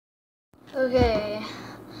Okay.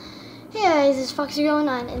 Hey guys, it's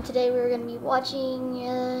Foxy09, and today we're going to be watching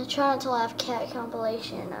Try Not to Laugh cat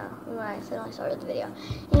compilation. We might accidentally started the video.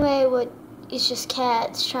 Anyway, it's just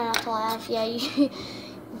cats trying not to laugh. Yeah, I'm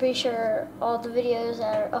pretty sure all the videos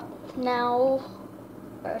that are up now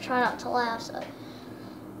are Try Not to Laugh. So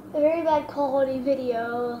a very bad quality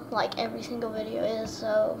video, like every single video is.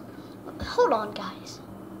 So hold on, guys.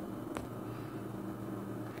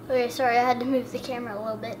 Okay, sorry, I had to move the camera a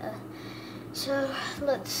little bit. So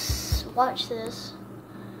let's watch this.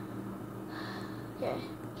 Okay.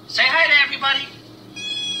 Say hi to everybody.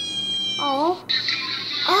 Oh,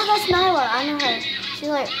 that's Nyla. I know her. She's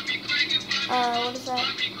like, what is that?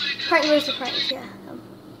 Prank versus Prank. Yeah.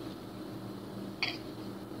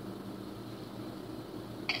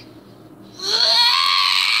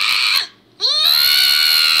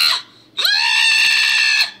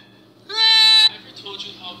 Ever told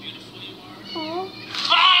you how beautiful you are? Oh.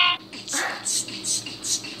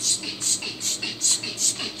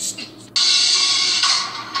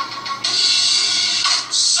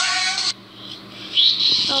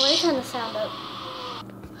 Oh, they turn the sound up.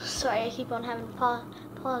 Sorry, I keep on having to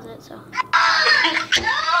pause it, so. No,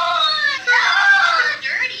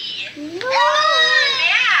 dirty. No.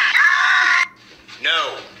 Yeah.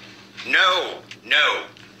 No, no, no,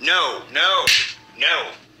 no, no,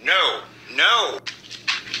 no, no, no.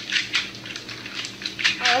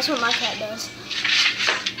 Oh, that's what my cat does.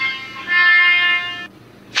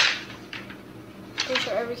 Pretty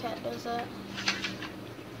sure every cat does that.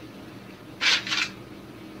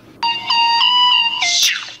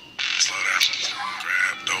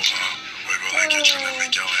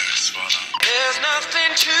 There's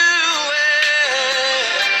nothing to it.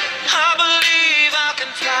 I believe I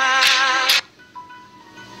can fly.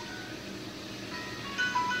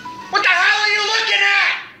 What the hell are you looking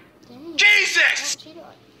at? Dang. Jesus!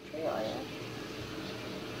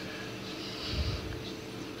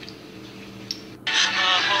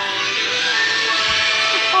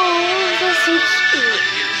 Oh, that's so cute.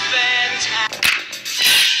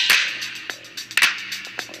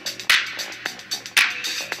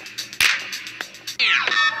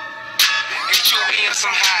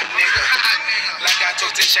 Some hot nigga. Like I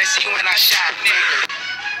told Tish, I see when I shot nigga.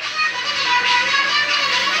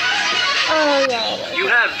 Oh, yeah. You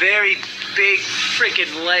have very big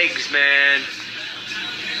freaking legs, man.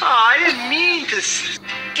 Oh, I didn't mean to.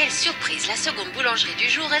 Quelle surprise, la seconde boulangerie du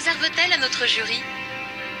jour réserve-t-elle à notre jury?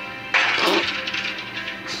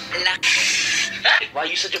 La... Why are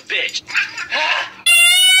you such a bitch?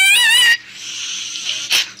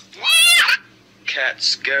 Cat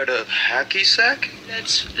scared of hacky sack?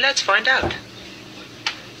 Let's find out.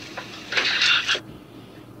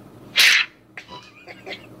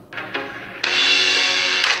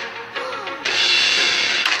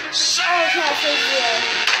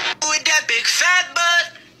 With that big fat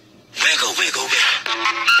butt. Wiggle, wiggle, wiggle.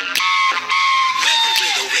 Wiggle,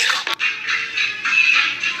 wiggle, wiggle.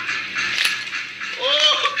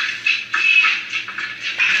 Oh.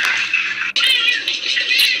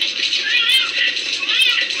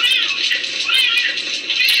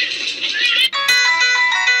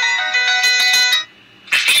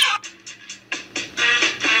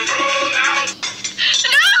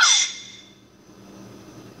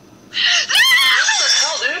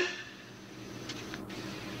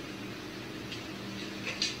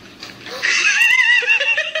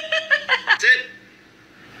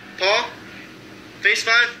 Face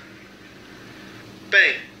 5.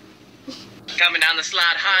 Bang. Coming down the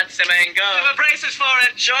slide hard, Semango. Give a braces for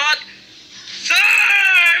it, short. Save!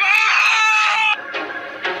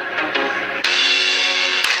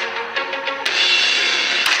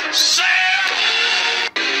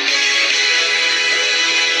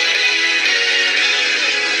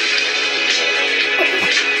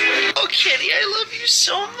 Oh, Kitty, I love you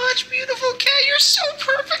so much, beautiful cat. You're so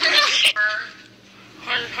perfect.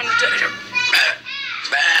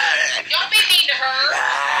 Don't be mean to her.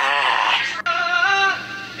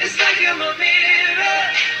 It's like I'm a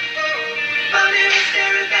mirror. My mirror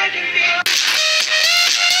staring back at me.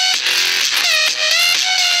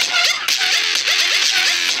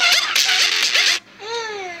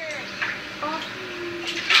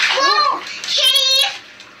 Oh, kitty.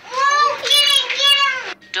 Oh, get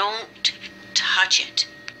him. Don't touch it.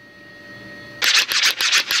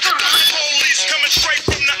 Police coming straight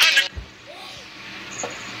from the under.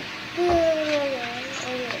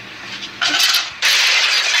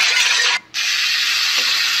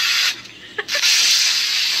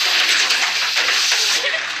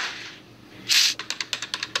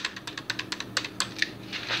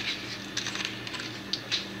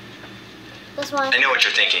 That's why. I know what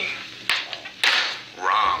you're thinking.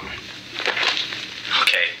 Wrong.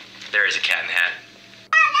 Okay, there is a cat in the hat.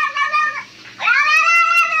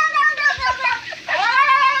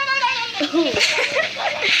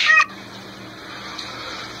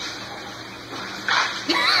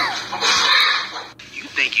 You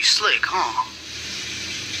think you slick, huh?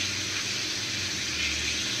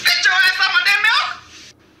 Get your ass on my damn milk!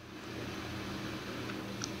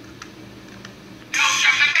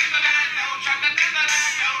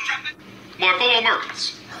 My fellow Americans,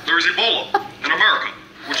 there is Ebola in America,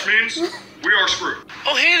 which means we are screwed.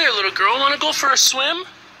 Oh, hey there, little girl. Want to go for a swim?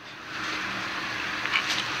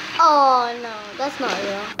 Oh no, that's not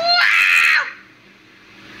real.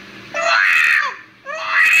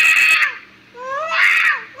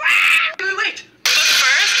 Wait. But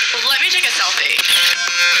first, let me take a selfie.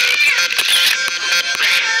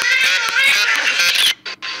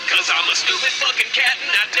 Cause I'm a stupid fucking cat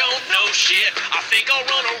and I don't know shit. I think I'll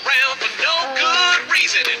run around for no good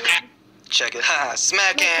reason. Check it, ha,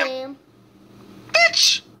 smack him. Cam.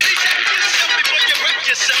 Bitch!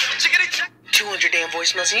 200 damn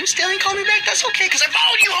voicemails and you still ain't called me back? That's okay, cause I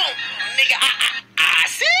followed you home. Nigga, I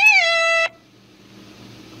see.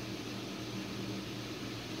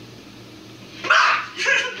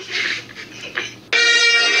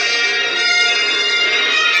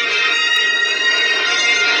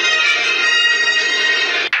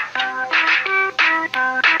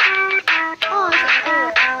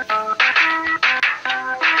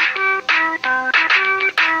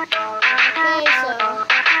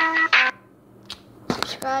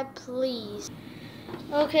 Subscribe, please.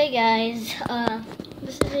 Okay, guys,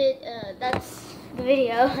 this is it. That's the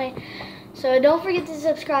video. So don't forget to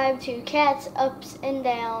subscribe to Cat's Ups and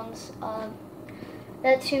Downs.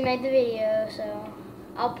 That's who made the video. So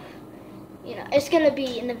I'll, it's gonna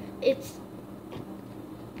be in the. It's,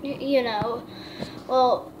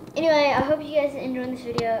 well. Anyway, I hope you guys enjoyed this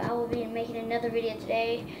video. I will be making another video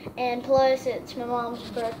today, and plus it's my mom's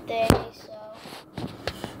birthday, so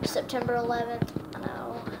September 11th. I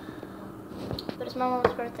know, but it's my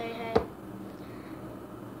mom's birthday. Hey,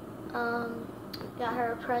 got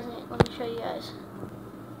her a present. Let me show you guys.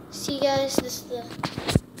 See, guys, this is the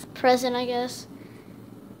present, I guess.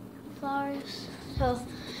 Flowers. So,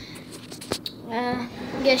 I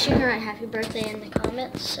guess you can write happy birthday in the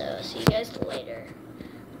comments. So, see you guys later.